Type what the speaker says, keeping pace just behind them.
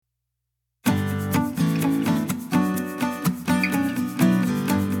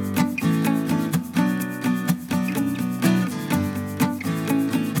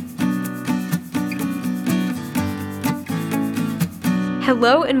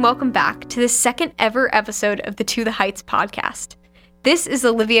Hello and welcome back to the second ever episode of the To the Heights podcast. This is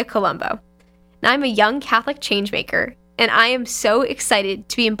Olivia Colombo, and I'm a young Catholic changemaker, and I am so excited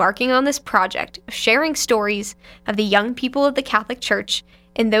to be embarking on this project of sharing stories of the young people of the Catholic Church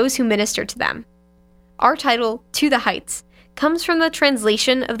and those who minister to them. Our title, To the Heights, comes from the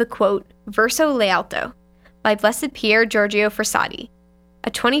translation of the quote, Verso L'Alto, by Blessed Pier Giorgio Frassati,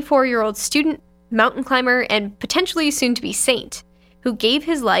 a 24-year-old student, mountain climber, and potentially soon-to-be saint, who gave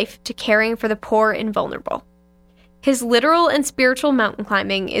his life to caring for the poor and vulnerable. His literal and spiritual mountain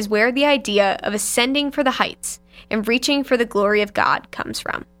climbing is where the idea of ascending for the heights and reaching for the glory of God comes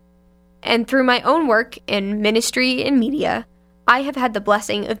from. And through my own work in ministry and media, I have had the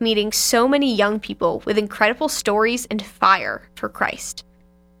blessing of meeting so many young people with incredible stories and fire for Christ.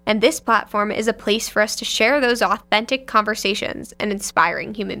 And this platform is a place for us to share those authentic conversations and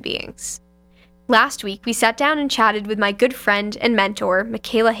inspiring human beings. Last week, we sat down and chatted with my good friend and mentor,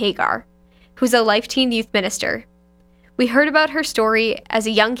 Michaela Hagar, who's a Life Teen youth minister. We heard about her story as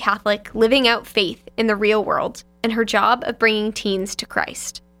a young Catholic living out faith in the real world and her job of bringing teens to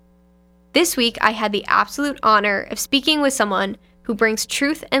Christ. This week, I had the absolute honor of speaking with someone who brings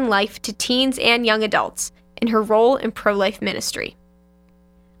truth and life to teens and young adults in her role in pro-life ministry.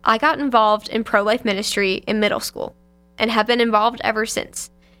 I got involved in pro-life ministry in middle school and have been involved ever since.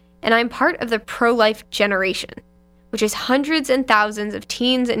 And I'm part of the pro-life generation, which is hundreds and thousands of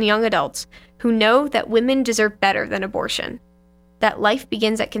teens and young adults who know that women deserve better than abortion, that life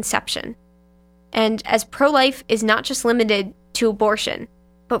begins at conception. And as pro-life is not just limited to abortion,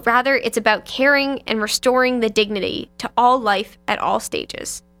 but rather it's about caring and restoring the dignity to all life at all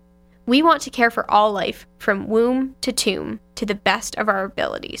stages. We want to care for all life from womb to tomb to the best of our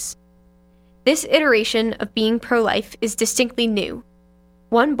abilities. This iteration of being pro-life is distinctly new,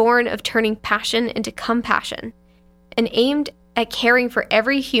 one born of turning passion into compassion, and aimed at caring for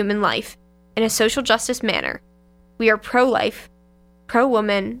every human life in a social justice manner. We are pro-life,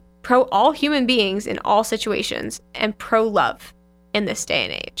 pro-woman, pro-all human beings in all situations, and pro-love in this day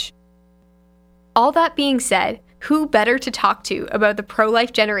and age. All that being said, who better to talk to about the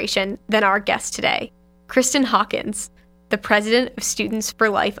pro-life generation than our guest today, Kristen Hawkins, the president of Students for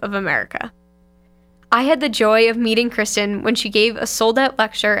Life of America. I had the joy of meeting Kristen when she gave a sold-out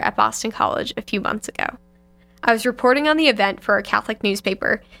lecture at Boston College a few months ago. I was reporting on the event for a Catholic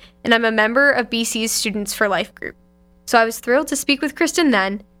newspaper, and I'm a member of BC's Students for Life group. So I was thrilled to speak with Kristen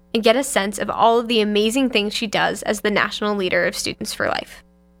then and get a sense of all of the amazing things she does as the national leader of Students for Life.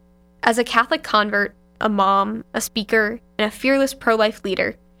 As a Catholic convert, a mom, a speaker, and a fearless pro-life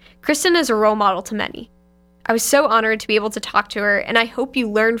leader, Kristen is a role model to many. I was so honored to be able to talk to her, and I hope you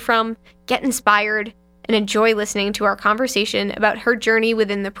learn from, get inspired, and enjoy listening to our conversation about her journey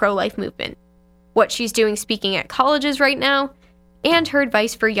within the pro-life movement, what she's doing speaking at colleges right now, and her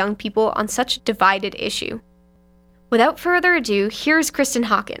advice for young people on such a divided issue. Without further ado, here's Kristen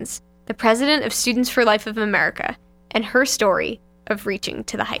Hawkins, the president of Students for Life of America, and her story of reaching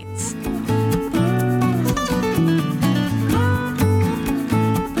to the heights.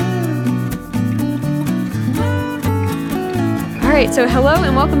 All right, so hello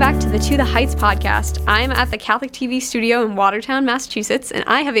and welcome back to the To the Heights podcast. I'm at the Catholic TV studio in Watertown, Massachusetts, and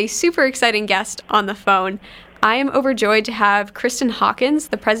I have a super exciting guest on the phone. I am overjoyed to have Kristen Hawkins,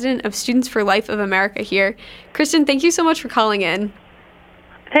 the president of Students for Life of America here. Kristen, thank you so much for calling in.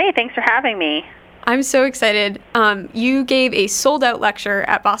 Hey, thanks for having me. I'm so excited. You gave a sold-out lecture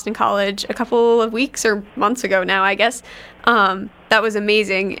at Boston College a couple of weeks or months ago now, I guess. That was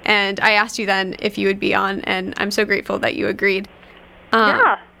amazing, and I asked you then if you would be on, and I'm so grateful that you agreed.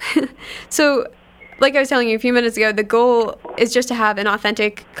 Yeah. So, like I was telling you a few minutes ago, the goal is just to have an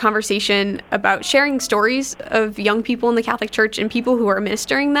authentic conversation about sharing stories of young people in the Catholic Church and people who are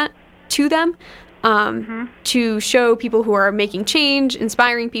ministering that to them, to show people who are making change,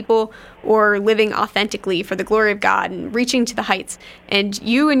 inspiring people, or living authentically for the glory of God and reaching to the heights. And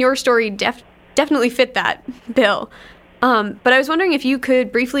you and your story definitely fit that bill. But I was wondering if you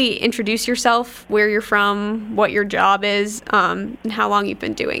could briefly introduce yourself, where you're from, what your job is, and how long you've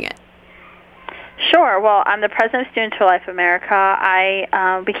been doing it. Sure. Well, I'm the president of Students for Life America.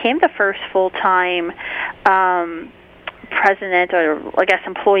 I became the first full-time president, or I guess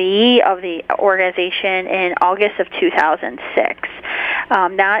employee of the organization in August of 2006.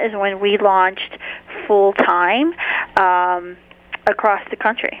 That is when we launched full-time across the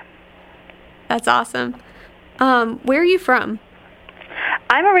country. That's awesome. Where are you from?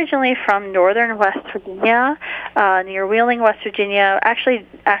 I'm originally from northern West Virginia, near Wheeling, West Virginia. Actually,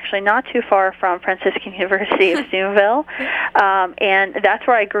 not too far from Franciscan University of Steubenville, and that's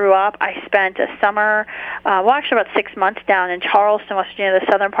where I grew up. I spent a summer, actually about 6 months down in Charleston, West Virginia, the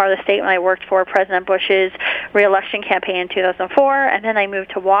southern part of the state, when I worked for President Bush's re-election campaign in 2004, and then I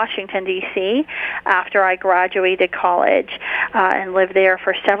moved to Washington, D.C. after I graduated college, and lived there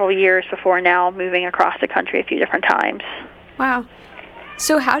for several years before now moving across the country a few different times. Wow.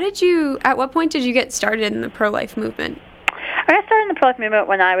 So at what point did you get started in the pro-life movement? I got started in the pro-life movement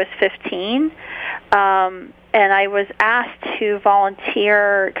when I was 15, and I was asked to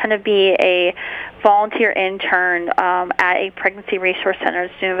volunteer, kind of be a volunteer intern at a pregnancy resource center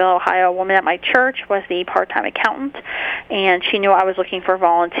in Steubenville, Ohio. A woman at my church was the part-time accountant, and she knew I was looking for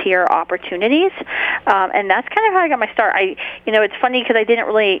volunteer opportunities, and that's kind of how I got my start. It's funny because I didn't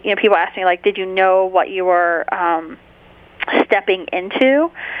really, people ask me, like, did you know what you were stepping into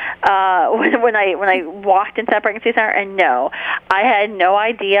when I walked into that pregnancy center? And no, I had no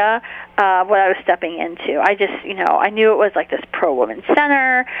idea what I was stepping into. I just, I knew it was like this pro-woman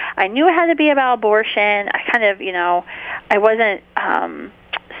center. I knew it had to be about abortion. I kind of, I wasn't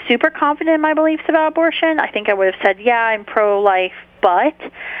super confident in my beliefs about abortion. I think I would have said, yeah, I'm pro-life, but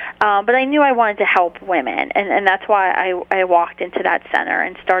I knew I wanted to help women, and that's why I walked into that center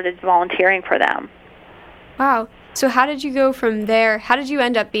and started volunteering for them. Wow. So how did you go from there? How did you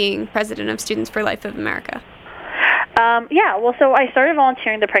end up being president of Students for Life of America? So I started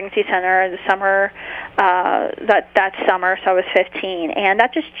volunteering at the pregnancy center the summer, that summer, so I was 15, and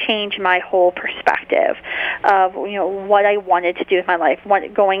that just changed my whole perspective of, what I wanted to do with my life.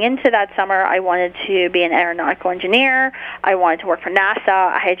 Going into that summer, I wanted to be an aeronautical engineer. I wanted to work for NASA.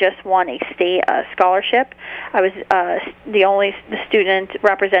 I had just won a state scholarship. I was the only student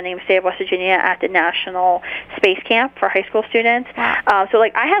representing the state of West Virginia at the National Space Camp for high school students. Wow. So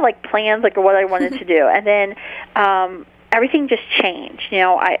I had plans of what I wanted to do, and then everything just changed.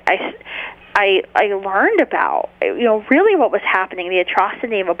 I learned about, really what was happening, the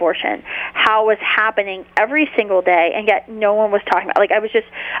atrocity of abortion, how it was happening every single day, and yet no one was talking about it.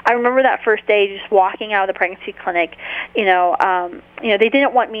 I remember that first day just walking out of the pregnancy clinic, they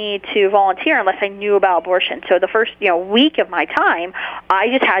didn't want me to volunteer unless I knew about abortion. So the first, week of my time, I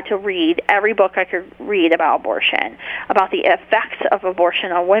just had to read every book I could read about abortion, about the effects of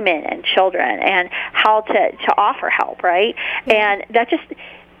abortion on women and children, and how to offer help, right? Yeah. And that just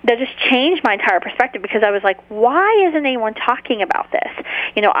changed my entire perspective, because I was like, why isn't anyone talking about this?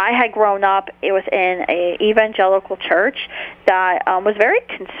 I had grown up, it was in an evangelical church that was very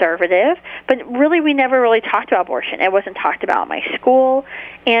conservative, but really we never really talked about abortion. It wasn't talked about in my school,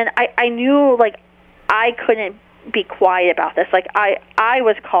 and I knew, I couldn't be quiet about this. I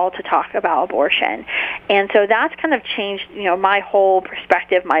was called to talk about abortion. And so that's kind of changed, my whole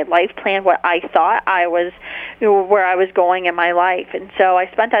perspective, my life plan, what I thought I was, where I was going in my life. And so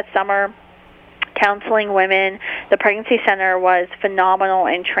I spent that summer counseling women. The pregnancy center was phenomenal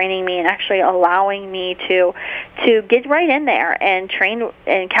in training me and actually allowing me to get right in there and train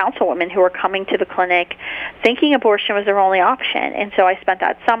and counsel women who were coming to the clinic thinking abortion was their only option. And so I spent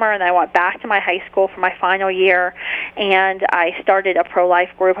that summer, and I went back to my high school for my final year, and I started a pro-life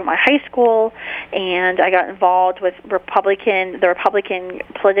group at my high school, and I got involved with the Republican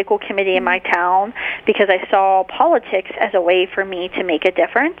political committee in my town, because I saw politics as a way for me to make a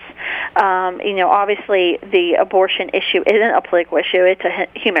difference. Obviously the abortion issue isn't a political issue, it's a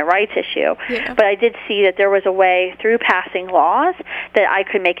human rights issue. Yeah. But I did see that there was a way through passing laws that I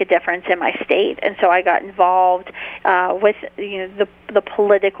could make a difference in my state. And so I got involved with the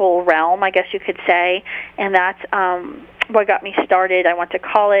political realm, I guess you could say, and that's what got me started. I went to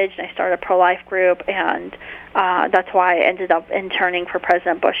college and I started a pro-life group, and that's why I ended up interning for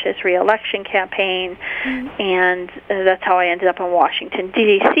President Bush's re-election campaign, and that's how I ended up in Washington,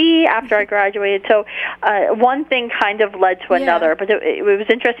 D.C. after I graduated. So one thing kind of led to another, but it was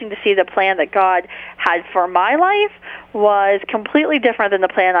interesting to see the plan that God had for my life was completely different than the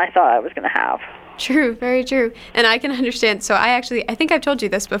plan I thought I was going to have. True, very true. And I can understand. So I think I've told you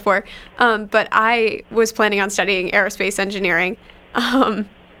this before, but I was planning on studying aerospace engineering.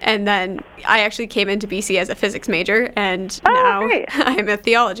 And then I actually came into BC as a physics major, and now I'm a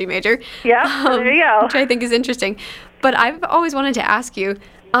theology major. Yeah, there you go. Which I think is interesting. But I've always wanted to ask you,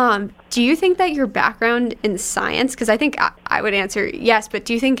 do you think that your background in science, because I think I would answer yes, but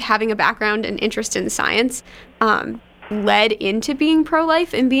do you think having a background and interest in science led into being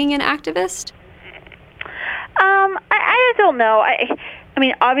pro-life and being an activist? I don't know. I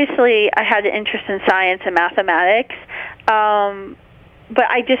mean, obviously, I had an interest in science and mathematics, but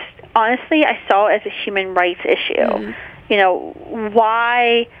I just, honestly, I saw it as a human rights issue.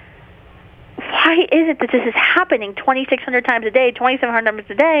 why is it that this is happening 2,600 times a day, 2,700 times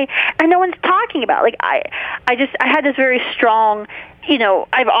a day, and no one's talking about it? Like, I had this very strong,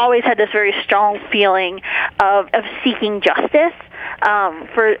 I've always had this very strong feeling of seeking justice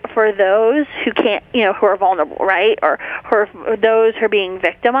for those who can't, who are vulnerable, right? Or those who are being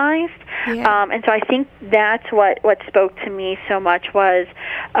victimized. Yeah. And so I think that's what spoke to me so much was,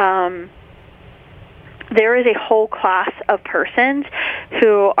 there is a whole class of persons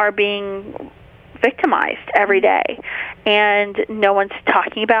who are being victimized every day, and no one's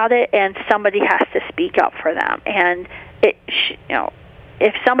talking about it, and somebody has to speak up for them. And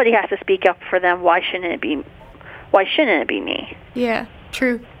if somebody has to speak up for them, why shouldn't it be me? Yeah,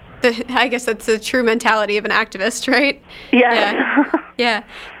 true. I guess that's the true mentality of an activist, right? Yes. Yeah. Yeah.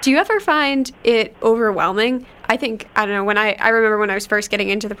 Do you ever find it overwhelming? I don't know, I remember when I was first getting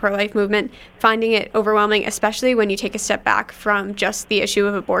into the pro-life movement, finding it overwhelming, especially when you take a step back from just the issue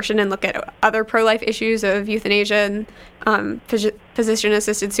of abortion and look at other pro-life issues of euthanasia and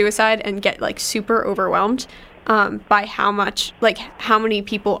physician-assisted suicide, and get super overwhelmed by how many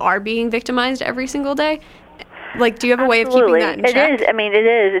people are being victimized every single day. Do you have a way of keeping that in check? It is. It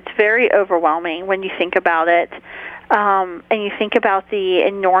is. It's very overwhelming when you think about it, and you think about the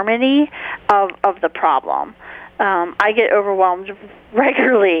enormity of the problem. I get overwhelmed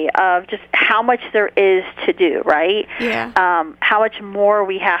regularly of just how much there is to do, right? Yeah. How much more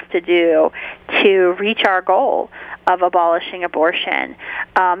we have to do to reach our goal of abolishing abortion.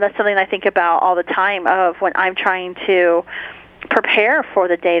 That's something I think about all the time of when I'm trying to prepare for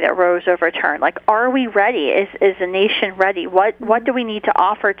the day that Roe is overturned. Are we ready? Is the nation ready? What do we need to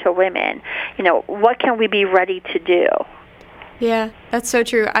offer to women? What can we be ready to do? Yeah, that's so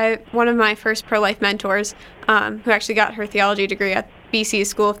true. One of my first pro-life mentors, who actually got her theology degree at BC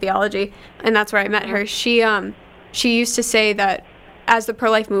School of Theology, and that's where I met her, she used to say that as the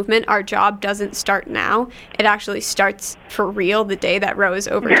pro-life movement, our job doesn't start now. It actually starts for real the day that Roe is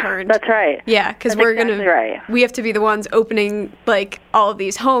overturned. That's right. Yeah, because we have to be the ones opening all of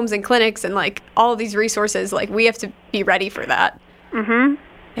these homes and clinics and all of these resources. We have to be ready for that. Mm-hmm.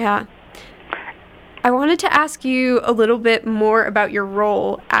 Yeah. I wanted to ask you a little bit more about your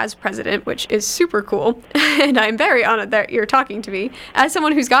role as president, which is super cool, and I'm very honored that you're talking to me. As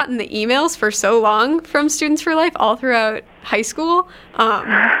someone who's gotten the emails for so long from Students for Life all throughout high school,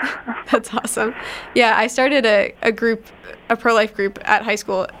 that's awesome. Yeah, I started a pro-life group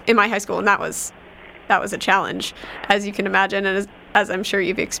in my high school, and that was a challenge, as you can imagine, and as I'm sure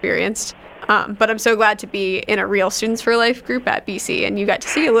you've experienced. But I'm so glad to be in a real Students for Life group at BC, and you got to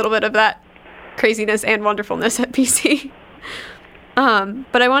see a little bit of that craziness and wonderfulness at BC.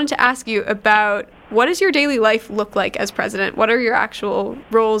 But I wanted to ask you about, what does your daily life look like as president? What are your actual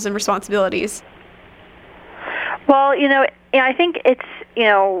roles and responsibilities? Well, I think it's,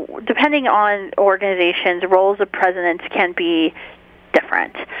 depending on organizations, roles of presidents can be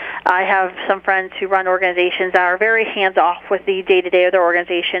different. I have some friends who run organizations that are very hands-off with the day-to-day of their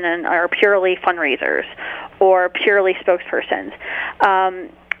organization and are purely fundraisers or purely spokespersons.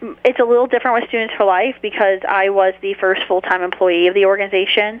 It's a little different with Students for Life because I was the first full-time employee of the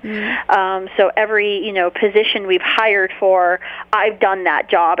organization. Mm-hmm. So every position we've hired for, I've done that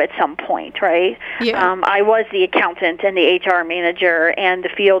job at some point, right? Yeah. I was the accountant and the HR manager and the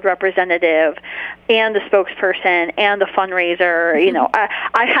field representative and the spokesperson and the fundraiser. Mm-hmm.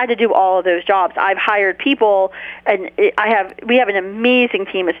 I had to do all of those jobs. I've hired people, and we have an amazing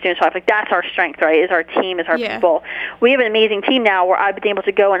team at Students for Life. That's our strength, right? Is our team, is our people. We have an amazing team now where I've been able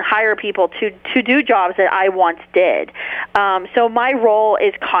to go and hire people to do jobs that I once did. So my role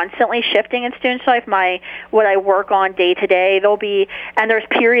is constantly shifting in Students for Life. What I work on day to day, there's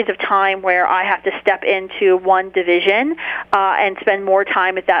periods of time where I have to step into one division and spend more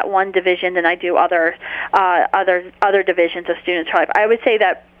time at that one division than I do other divisions of Students for Life. I would say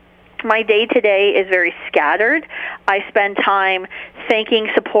that my day-to-day is very scattered. I spend time thanking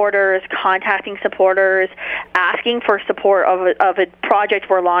supporters, contacting supporters, asking for support of a project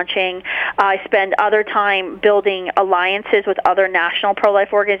we're launching. I spend other time building alliances with other national pro-life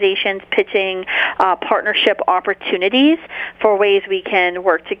organizations, pitching partnership opportunities for ways we can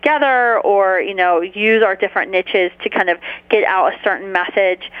work together or, use our different niches to kind of get out a certain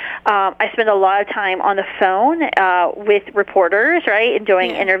message. I spend a lot of time on the phone with reporters, right, and doing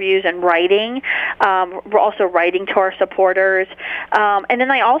interviews been writing. We're also writing to our supporters. And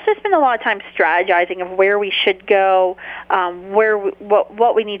then I also spend a lot of time strategizing of where we should go,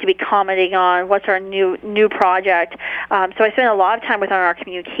 what we need to be commenting on, what's our new project. So I spend a lot of time with our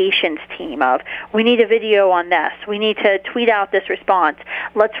communications team of, we need a video on this. We need to tweet out this response.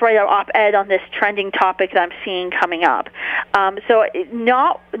 Let's write an op-ed on this trending topic that I'm seeing coming up. So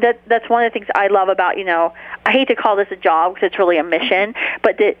that's one of the things I love about, I hate to call this a job because it's really a mission,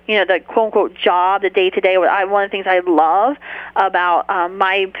 but the quote-unquote job, the day-to-day, one of the things I love about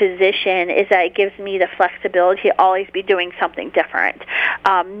my position is that it gives me the flexibility to always be doing something different.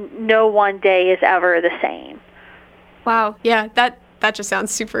 No one day is ever the same. Wow. Yeah, that just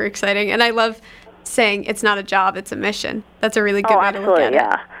sounds super exciting. And I love saying it's not a job, it's a mission. That's a really good way to look at it.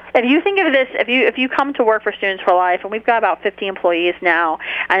 Yeah. If you think of this, if you come to work for Students for Life, and we've got about 50 employees now,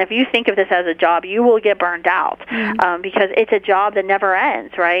 and if you think of this as a job, you will get burned out because it's a job that never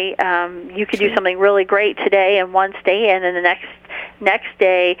ends, right? You could do something really great today in one state, and then the next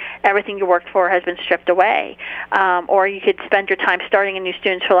day, everything you worked for has been stripped away. Or you could spend your time starting a new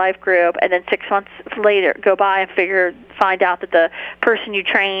Students for Life group, and then 6 months later go by and find out that the person you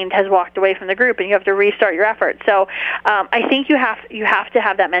trained has walked away from the group, and you have to restart your efforts. So I think you have to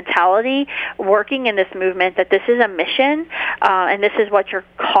have that mentality working in this movement that this is a mission, and this is what you're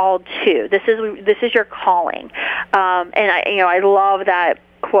called to. This is your calling. And I love that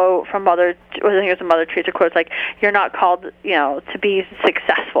quote from I think it was a Mother Teresa quote. It's like, you're not called, to be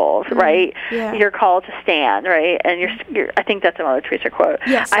successful, right? Yeah. You're called to stand, right? And I think that's a Mother Teresa quote.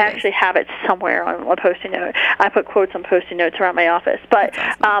 Yes, I actually have it somewhere on a Post-it note. I put quotes on Post-it notes around my office. But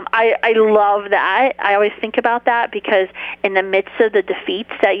awesome. I love that. I always think about that because in the midst of the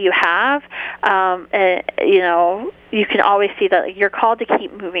defeats that you have, you can always see that you're called to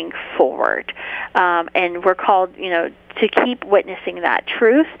keep moving forward. And we're called, to keep witnessing that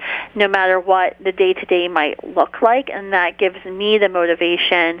truth, no matter what the day-to-day might look like, and that gives me the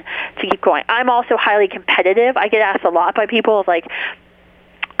motivation to keep going. I'm also highly competitive. I get asked a lot by people of like,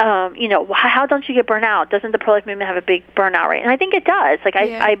 how don't you get burnt out? Doesn't the pro-life movement have a big burnout rate? And I think it does.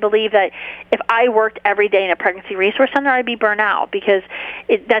 I believe that if I worked every day in a pregnancy resource center, I'd be burnt out because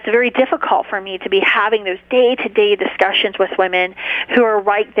that's very difficult for me to be having those day-to-day discussions with women who are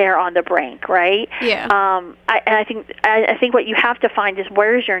right there on the brink, right? Yeah. I think what you have to find is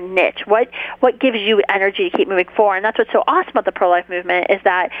where's your niche? What gives you energy to keep moving forward? And that's what's so awesome about the pro-life movement is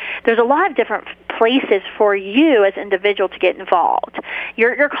that there's a lot of different places for you as an individual to get involved.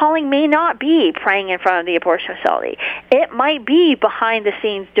 Your calling may not be praying in front of the abortion facility. It might be behind the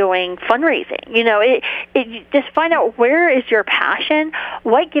scenes doing fundraising. Just find out where is your passion,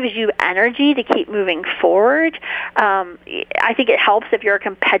 what gives you energy to keep moving forward. I think it helps if you're a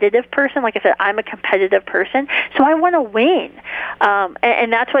competitive person. Like I said, I'm a competitive person, so I want to win,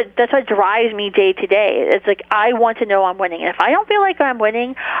 and that's what drives me day to day. It's like I want to know I'm winning, and if I don't feel like I'm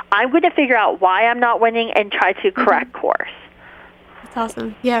winning, I'm going to figure out why I'm not winning and try to correct course. That's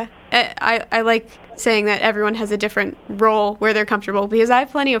awesome. Yeah. I like saying that everyone has a different role where they're comfortable because I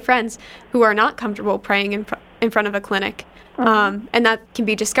have plenty of friends who are not comfortable praying in front of a clinic. And that can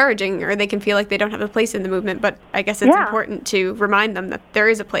be discouraging, or they can feel like they don't have a place in the movement. But I guess it's important to remind them that there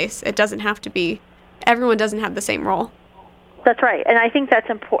is a place. It doesn't have to be, everyone doesn't have the same role. That's right. And I think that's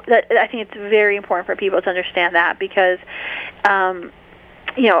important. I think it's very important for people to understand that because,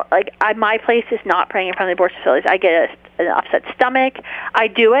 my place is not praying in front of the abortion facilities. I get an upset stomach. I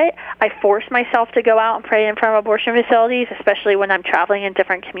do it. I force myself to go out and pray in front of abortion facilities, especially when I'm traveling in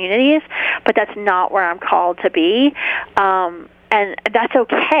different communities, but that's not where I'm called to be. And that's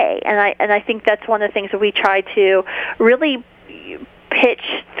okay. And I think that's one of the things that we try to really pitch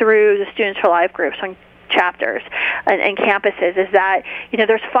through the Students for Life groups on chapters and campuses is that,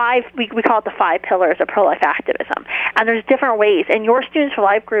 there's five, we call it the 5 pillars of pro-life activism. And there's different ways. And your Students for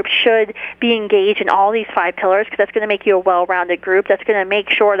Life group should be engaged in all these 5 pillars because that's going to make you a well-rounded group. That's going to make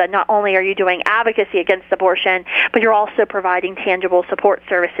sure that not only are you doing advocacy against abortion, but you're also providing tangible support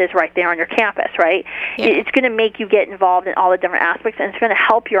services right there on your campus, right? Yeah. It's going to make you get involved in all the different aspects, and it's going to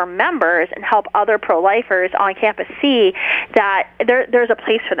help your members and help other pro-lifers on campus see that there's a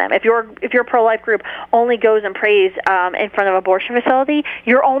place for them. If your pro-life group only goes and prays in front of an abortion facility,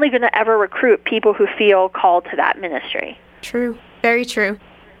 you're only going to ever recruit people who feel called to that ministry. True. Very true.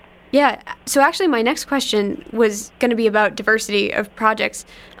 Yeah. So actually my next question was going to be about diversity of projects.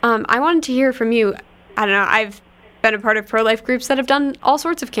 I wanted to hear from you. I don't know. I've been a part of pro-life groups that have done all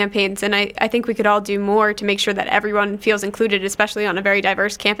sorts of campaigns, and I think we could all do more to make sure that everyone feels included, especially on a very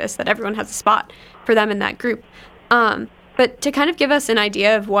diverse campus, that everyone has a spot for them in that group. But But to kind of give us an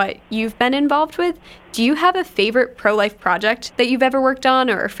idea of what you've been involved with, do you have a favorite pro-life project that you've ever worked on,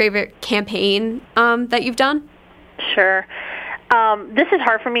 or a favorite campaign that you've done? Sure. This is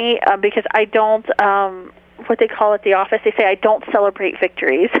hard for me because I don't, what they call at the office, they say I don't celebrate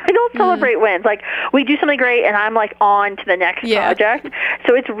victories. I don't celebrate wins. Like, we do something great and I'm like on to the next project.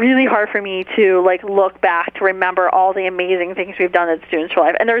 So it's really hard for me to like look back to remember all the amazing things we've done at Students for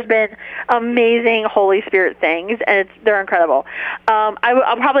Life. And there's been amazing Holy Spirit things, and they're incredible.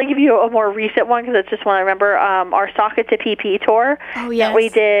 I'll probably give you a more recent one because it's just one I remember. Our Sock It to PP tour that we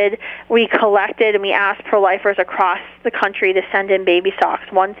did, we collected and we asked pro-lifers across the country to send in baby socks,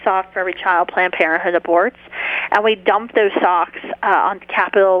 one sock for every child Planned Parenthood aborts. And we dumped those socks on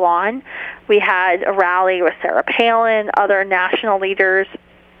Capitol lawn. We had a rally with Sarah Palin, other national leaders,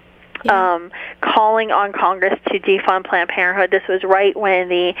 calling on Congress to defund Planned Parenthood. This was right when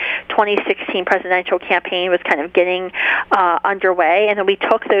the 2016 presidential campaign was kind of getting underway. And then we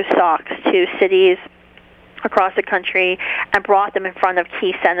took those socks to cities across the country and brought them in front of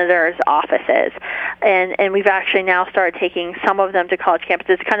key senators' offices. And we've actually now started taking some of them to college campuses.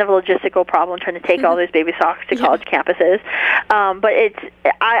 It's kind of a logistical problem trying to take all those baby socks to college campuses. But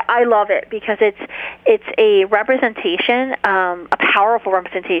I love it because it's a representation, a powerful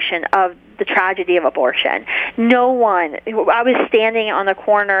representation of the tragedy of abortion. No one, I was standing on the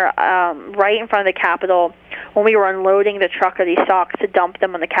corner right in front of the Capitol when we were unloading the truck of these socks to dump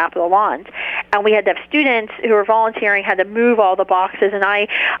them on the Capitol lawns. And we had to have students who were volunteering, had to move all the boxes, and I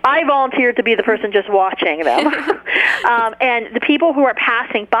volunteered to be the person just watching them. And the people who were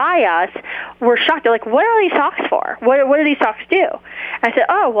passing by us were shocked. They're like, what are these socks for? What do these socks do? I said,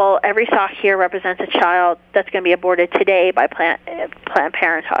 oh, well, every sock here represents a child that's going to be aborted today by Planned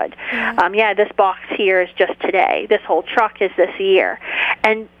Parenthood. This box here is just today. This whole truck is this year.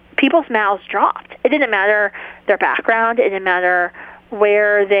 And people's mouths dropped. It didn't matter their background. It didn't matter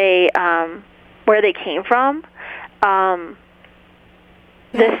where they came from.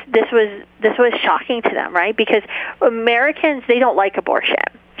 This was shocking to them, right? Because Americans, they don't like abortion.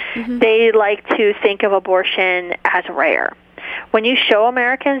 They like to think of abortion as rare. When you show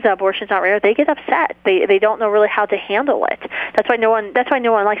Americans that abortion's not rare, they get upset. They don't know really how to handle it. That's why no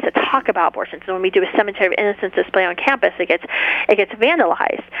one likes to talk about abortion. So when we do a Cemetery of Innocence display on campus, it gets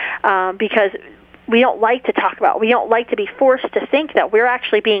vandalized because we don't like to talk about. We don't like to be forced to think that we're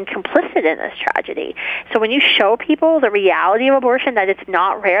actually being complicit in this tragedy. So when you show people the reality of abortion, that it's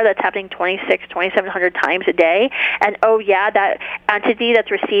not rare, that's happening 2,700 times a day, and that entity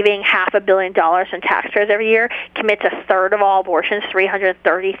that's receiving $500 million in taxpayers every year commits a third of all abortions,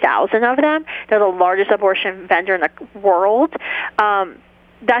 330,000 of them. They're the largest abortion vendor in the world.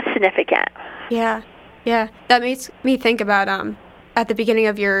 That's significant. Yeah. That makes me think about at the beginning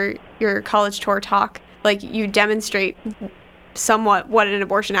of your college tour talk, like, you demonstrate somewhat what an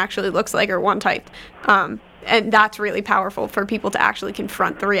abortion actually looks like, or one type. And that's really powerful for people to actually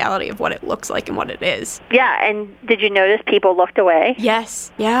confront the reality of what it looks like and what it is. Yeah, and did you notice people looked away?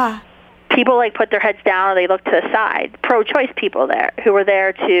 Yes, yeah. People like put their heads down, or they looked to the side. Pro-choice people there who were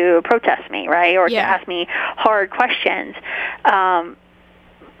there to protest me, right, or to ask me hard questions.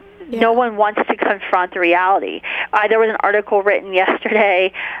 No one wants to confront the reality. There was an article written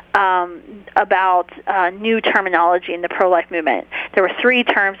yesterday about new terminology in the pro-life movement. There were 3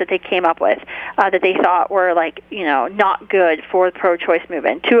 terms that they came up with that they thought were not good for the pro-choice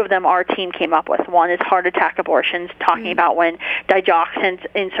movement. 2 of them our team came up with. One is heart attack abortions, talking about when digoxin's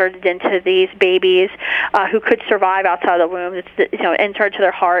inserted into these babies who could survive outside of the womb. It's inserted to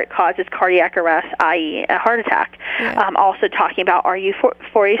their heart, causes cardiac arrest, i.e. a heart attack. Also talking about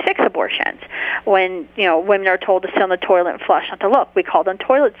RU46 abortions, when women are told to sit on the toilet and flush, not to look. We call them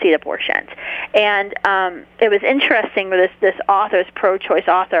toilet seat abortions. And it was interesting with this author, this pro-choice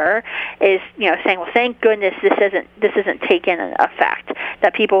author, is saying, well, thank goodness this isn't taken effect.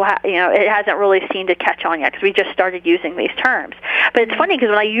 That people it hasn't really seemed to catch on yet because we just started using these terms. But it's funny because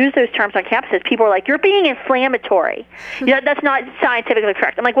when I use those terms on campuses, people are like, "You're being inflammatory. That's not scientifically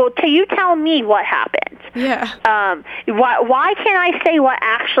correct." I'm like, "Well, you tell me what happened. Why can't I say what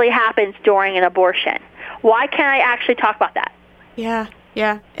actually happens during an abortion? Why can't I actually talk about that?" Yeah.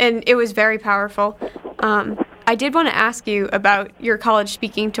 And it was very powerful. I did want to ask you about your college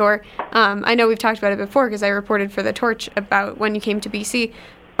speaking tour. I know we've talked about it before because I reported for The Torch about when you came to BC.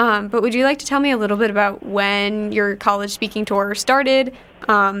 But would you like to tell me a little bit about when your college speaking tour started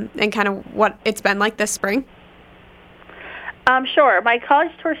and kind of what it's been like this spring? Sure. My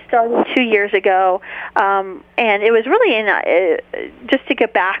college tour started 2 years ago, and it was really just to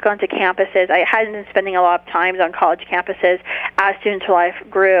get back onto campuses. I hadn't been spending a lot of time on college campuses as Students for Life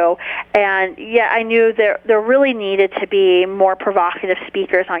grew, and I knew there really needed to be more provocative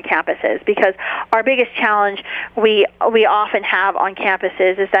speakers on campuses, because our biggest challenge we often have on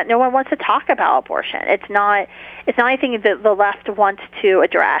campuses is that no one wants to talk about abortion. It's not anything that the left wants to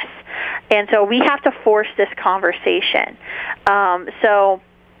address. And so we have to force this conversation. So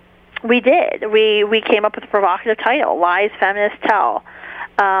we did. We came up with a provocative title, Lies Feminists Tell.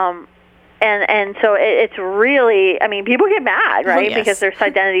 And so it's really, I mean, people get mad, right? Oh, yes. Because there's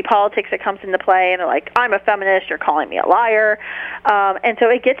identity politics that comes into play, and they're like, I'm a feminist, you're calling me a liar. And so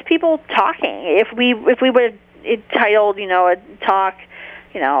it gets people talking. If we would have titled, a talk,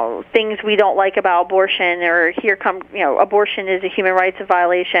 things we don't like about abortion, or abortion is a human rights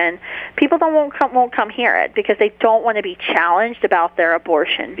violation, people won't come hear it, because they don't want to be challenged about their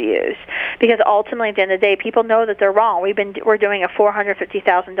abortion views. Because ultimately, at the end of the day, people know that they're wrong. We're doing a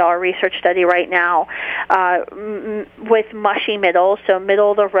 $450,000 research study right now with mushy middle, so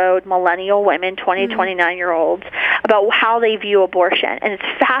middle of the road millennial women, 20 to 29-year-olds, about how they view abortion. And it's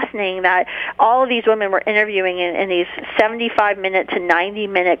fascinating that all of these women we're interviewing in these 75-minute to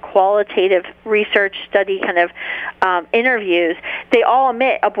 90-minute qualitative research study kind of interviews, they all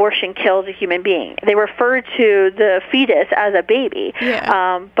admit abortion kills a human being. They refer to the fetus as a baby,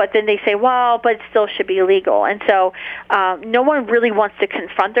 but then they say, well, but it still should be illegal. And so no one really wants to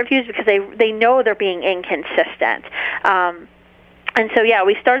confront their views, because they know they're being inconsistent. And so,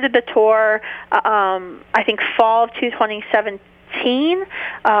 we started the tour, I think fall of 2017.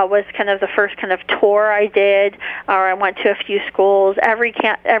 Was kind of the first kind of tour I did, or I went to a few schools. Every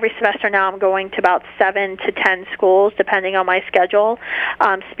semester now I'm going to about 7 to 10 schools, depending on my schedule,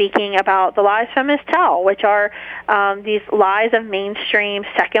 speaking about the lies feminists tell, which are these lies of mainstream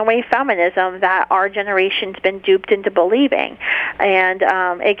second-wave feminism that our generation's been duped into believing. And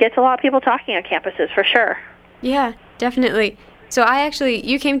it gets a lot of people talking on campuses, for sure. Yeah, definitely. So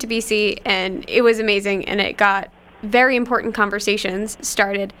you came to BC, and it was amazing, and it got very important conversations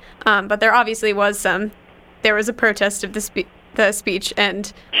started, but there obviously was there was a protest of the speech,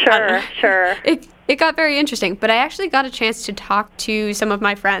 and sure it got very interesting. But I actually got a chance to talk to some of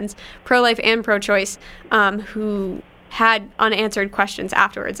my friends, pro-life and pro-choice, who had unanswered questions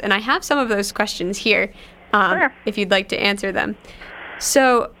afterwards, and I have some of those questions here, if you'd like to answer them.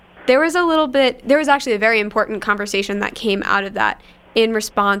 So there was actually a very important conversation that came out of that, in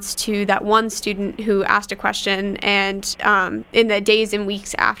response to that one student who asked a question, and in the days and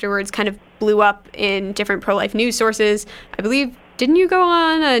weeks afterwards kind of blew up in different pro-life news sources. I believe, didn't you go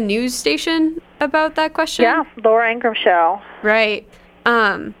on a news station about that question? Yeah, Laura Ingraham Show. Right.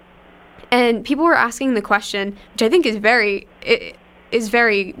 And people were asking the question, which I think is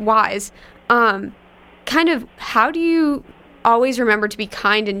very wise. Kind of, how do you always remember to be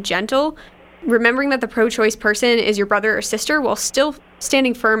kind and gentle, remembering that the pro-choice person is your brother or sister, while still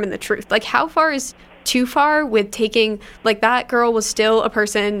standing firm in the truth? Like, how far is too far with taking, like, that girl was still a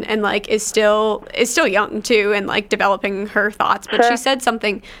person, and like is still young too, and like developing her thoughts, but she said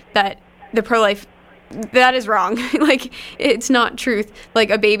something that the pro-life, that is wrong. Like, it's not truth.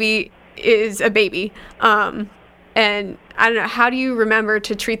 Like, a baby is a baby. And I don't know, how do you remember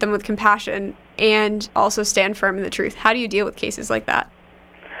to treat them with compassion and also stand firm in the truth? How do you deal with cases like that?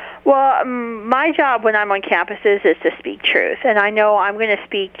 Well, my job when I'm on campuses is to speak truth, and I know I'm going to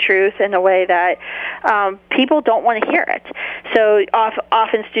speak truth in a way that people don't want to hear it. So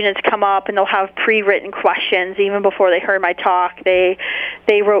often students come up and they'll have pre-written questions even before they heard my talk. They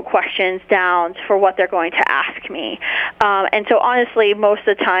wrote questions down for what they're going to ask me. And so honestly, most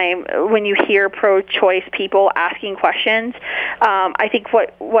of the time when you hear pro-choice people asking questions, I think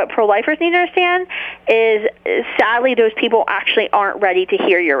what pro-lifers need to understand is, sadly, those people actually aren't ready to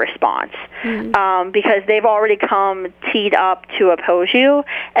hear your response, because they've already come teed up to oppose you,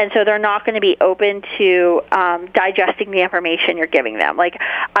 and so they're not going to be open to digesting the information you're giving them. Like,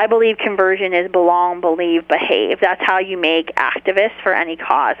 I believe conversion is belong, believe, behave. That's how you make activists for any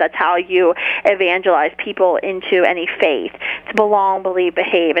cause. That's how you evangelize people into any faith. It's belong, believe,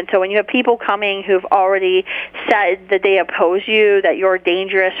 behave. And so when you have people coming who've already said that they oppose you, that you're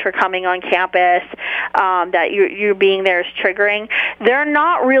dangerous for coming on campus, that you being there is triggering, they're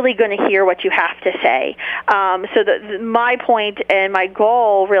not really going to hear what you have to say. So my point and my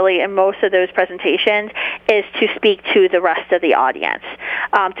goal really in most of those presentations is to speak to the rest of the audience,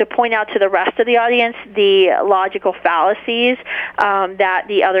 to point out to the rest of the audience the logical fallacies that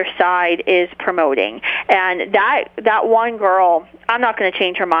the other side is promoting. And that one girl, I'm not going to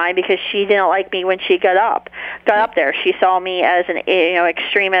change her mind because she didn't like me when she got up there. She saw me as an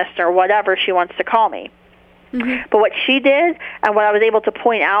extremist or whatever she wants to call me. Mm-hmm. But what she did and what I was able to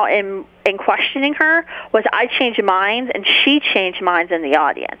point out in questioning her was I changed minds and she changed minds in the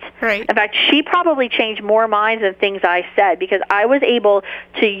audience. Right. In fact, she probably changed more minds than things I said because I was able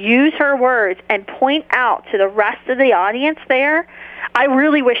to use her words and point out to the rest of the audience there. I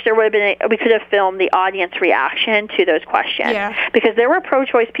really wish there would have been we could have filmed the audience reaction to those questions because there were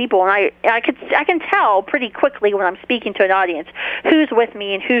pro-choice people, and I can tell pretty quickly when I'm speaking to an audience who's with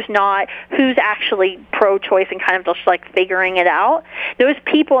me and who's not, who's actually pro-choice and kind of just like figuring it out. Those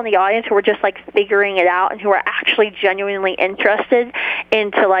people in the audience who were just like figuring it out and who are actually genuinely interested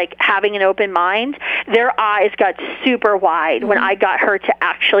into like having an open mind, their eyes got super wide when I got her to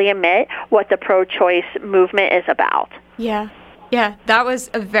actually admit what the pro-choice movement is about. Yeah, that was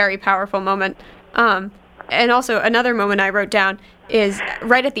a very powerful moment. And also another moment I wrote down is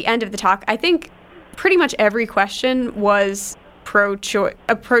right at the end of the talk. I think pretty much every question was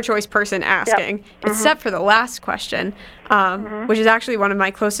a pro-choice person asking, except for the last question, which is actually one of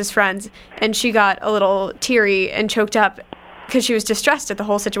my closest friends. And she got a little teary and choked up because she was distressed at the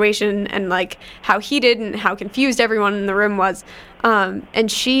whole situation and like how heated and how confused everyone in the room was. And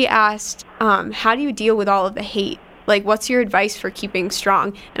she asked, how do you deal with all of the hate? Like, what's your advice for keeping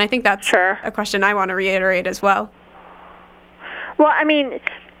strong? And I think that's a question I want to reiterate as well. Well, I mean,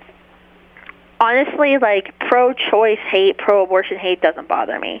 honestly, like, pro-choice hate, pro-abortion hate doesn't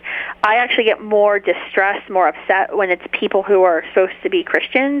bother me. I actually get more distressed, more upset when it's people who are supposed to be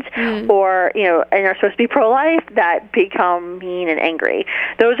Christians or, and are supposed to be pro-life that become mean and angry.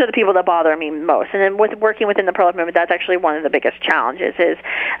 Those are the people that bother me most. And then with working within the pro-life movement, that's actually one of the biggest challenges is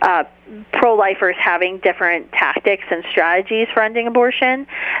pro-lifers having different tactics and strategies for ending abortion.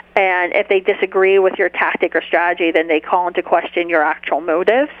 And if they disagree with your tactic or strategy, then they call into question your actual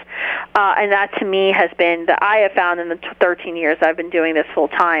motives. And that to me has been, that I have found in the 13 years I've been doing this full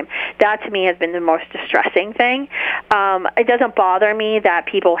time, that to me has been the most distressing thing. It doesn't bother me that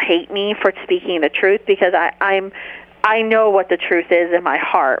people hate me for speaking the truth because I know what the truth is in my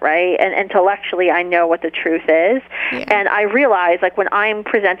heart, right? And intellectually, I know what the truth is. Yeah. And I realize, like, when I'm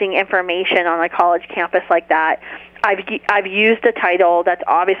presenting information on a college campus like that, I've used a title that's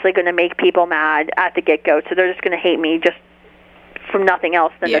obviously going to make people mad at the get-go, so they're just going to hate me just from nothing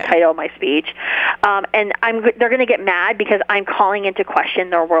else than the title of my speech. And they're going to get mad because I'm calling into question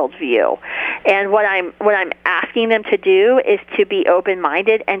their worldview. And what I'm asking them to do is to be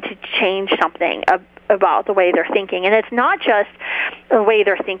open-minded and to change something about the way they're thinking. And it's not just the way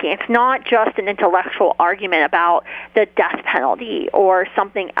they're thinking. It's not just an intellectual argument about the death penalty or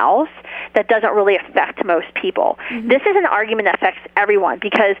something else that doesn't really affect most people. Mm-hmm. This is an argument that affects everyone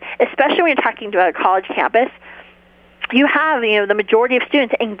because, especially when you're talking to a college campus, you have, the majority of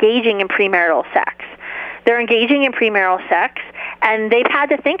students engaging in premarital sex. They're engaging in premarital sex, and they've had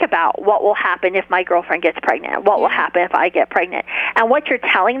to think about what will happen if my girlfriend gets pregnant, what will happen if I get pregnant. And what you're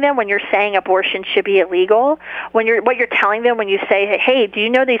telling them when you're saying abortion should be illegal, what you're telling them when you say, hey, do you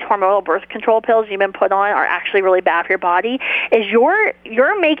know these hormonal birth control pills you've been put on are actually really bad for your body, is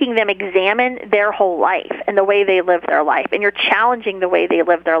you're making them examine their whole life and the way they live their life, and you're challenging the way they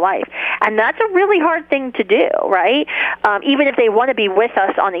live their life. And that's a really hard thing to do, right? Even if they want to be with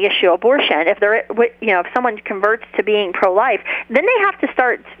us on the issue of abortion, if someone converts to being pro-life, then they have to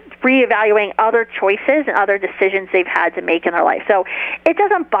start reevaluating other choices and other decisions they've had to make in their life. So it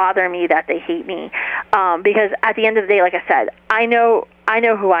doesn't bother me that they hate me because at the end of the day, like I said, I know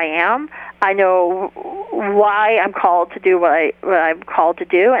who I am. I know why I'm called to do what I'm called to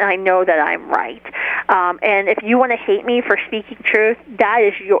do, and I know that I'm right. And if you want to hate me for speaking truth, that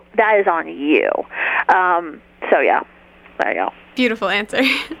is on you. So yeah, there you go. Beautiful answer.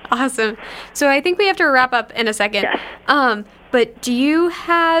 Awesome. So I think we have to wrap up in a second. Yes. But do you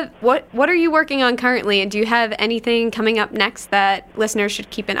have, what are you working on currently, and do you have anything coming up next that listeners should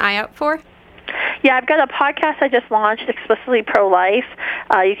keep an eye out for? Yeah, I've got a podcast I just launched, Explicitly Pro-Life.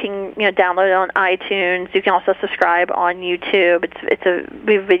 You can download it on iTunes. You can also subscribe on YouTube.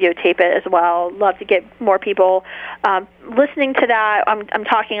 We videotape it as well. Love to get more people listening to that. I'm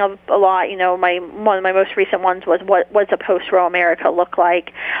talking a lot. One of my most recent ones was what does a post-Roe America look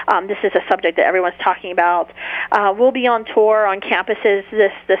like? This is a subject that everyone's talking about. We'll be on tour on campuses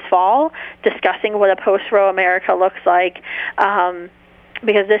this fall discussing what a post-Roe America looks like.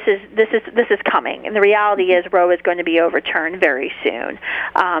 because this is coming, and the reality is Roe is going to be overturned very soon.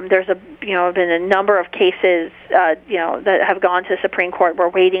 There's been a number of cases that have gone to the Supreme Court. We're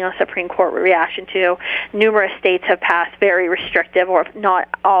waiting on Supreme Court reaction to. Numerous states have passed very restrictive or not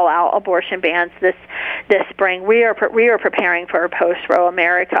all-out abortion bans this spring. We are preparing for a post-Roe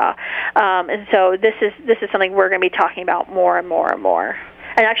America, and so this is something we're going to be talking about more and more and more.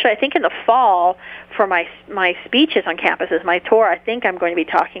 And actually, I think in the fall, for my speeches on campuses, my tour, I think I'm going to be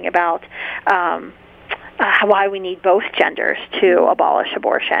talking about why we need both genders to abolish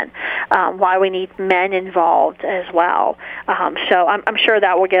abortion, why we need men involved as well. So I'm sure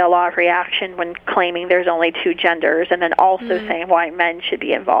that will get a lot of reaction when claiming there's only two genders, and then also saying why men should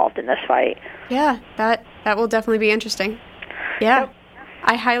be involved in this fight. Yeah, that will definitely be interesting. Yeah, yep.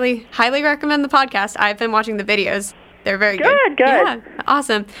 I highly recommend the podcast. I've been watching the videos. They're very good. Good. Yeah,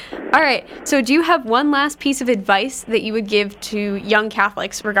 awesome. All right. So do you have one last piece of advice that you would give to young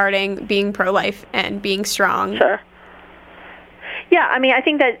Catholics regarding being pro-life and being strong? Sure. Yeah, I mean, I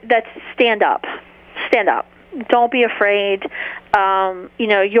think that's stand up. Stand up. Don't be afraid.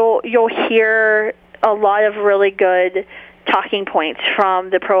 You'll hear a lot of really good talking points from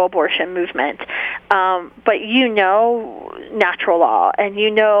the pro-abortion movement. But natural law, and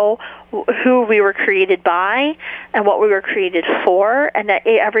who we were created by and what we were created for, and that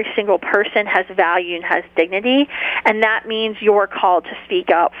every single person has value and has dignity, and that means you're called to speak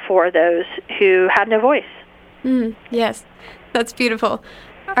up for those who have no voice. Yes, that's beautiful.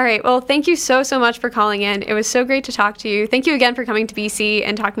 All right, well, thank you so much for calling in. It was so great to talk to you. Thank you again for coming to BC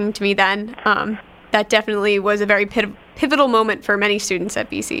and talking to me then. That definitely was a very pivotal moment for many students at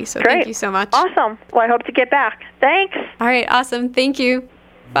BC, so Great. Thank you so much. Awesome. Well, I hope to get back. Thanks. All right, awesome. Thank you.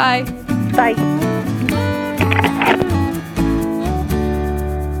 Bye. Bye.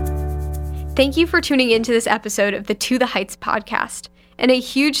 Thank you for tuning into this episode of the To the Heights podcast. And a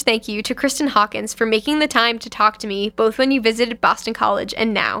huge thank you to Kristen Hawkins for making the time to talk to me both when you visited Boston College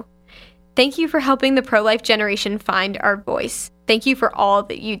and now. Thank you for helping the pro-life generation find our voice. Thank you for all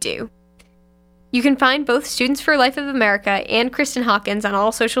that you do. You can find both Students for Life of America and Kristen Hawkins on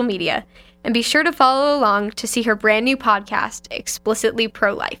all social media, and be sure to follow along to see her brand new podcast, Explicitly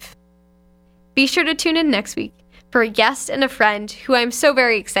Pro-Life. Be sure to tune in next week for a guest and a friend who I'm so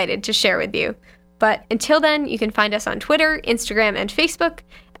very excited to share with you. But until then, you can find us on Twitter, Instagram, and Facebook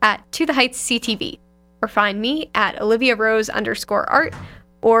at To The Heights CTV, or find me at OliviaRose_art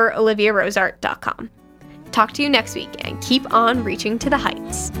or OliviaRoseArt.com. Talk to you next week, and keep on reaching to the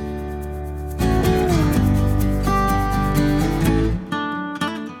heights.